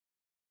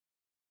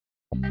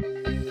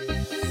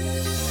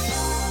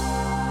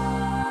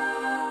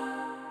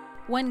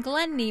When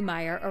Glenn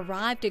Niemeyer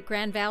arrived at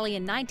Grand Valley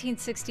in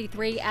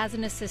 1963 as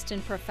an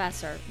assistant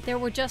professor, there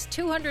were just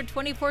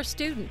 224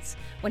 students.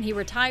 When he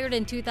retired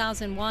in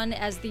 2001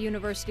 as the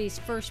university's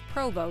first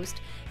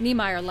provost,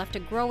 Niemeyer left a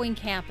growing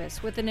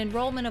campus with an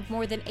enrollment of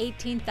more than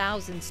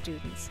 18,000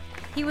 students.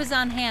 He was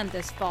on hand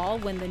this fall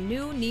when the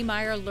new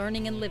Niemeyer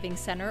Learning and Living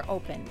Center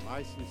opened.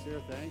 My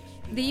sincere thanks.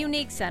 The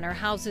unique center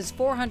houses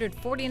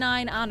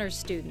 449 honors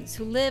students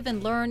who live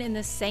and learn in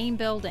the same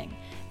building.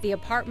 The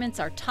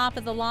apartments are top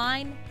of the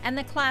line, and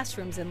the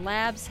classrooms and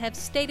labs have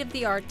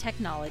state-of-the-art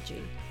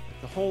technology.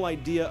 The whole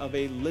idea of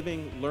a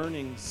living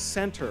learning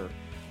center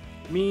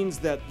means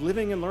that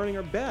living and learning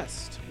are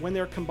best when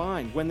they're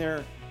combined, when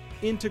they're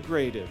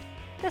integrated.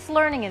 This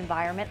learning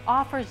environment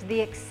offers the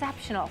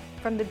exceptional,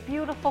 from the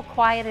beautiful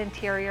quiet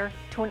interior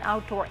to an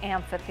outdoor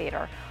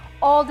amphitheater,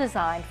 all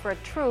designed for a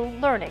true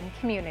learning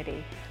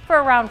community. For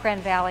Around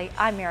Grand Valley,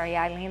 I'm Mary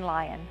Eileen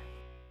Lyon.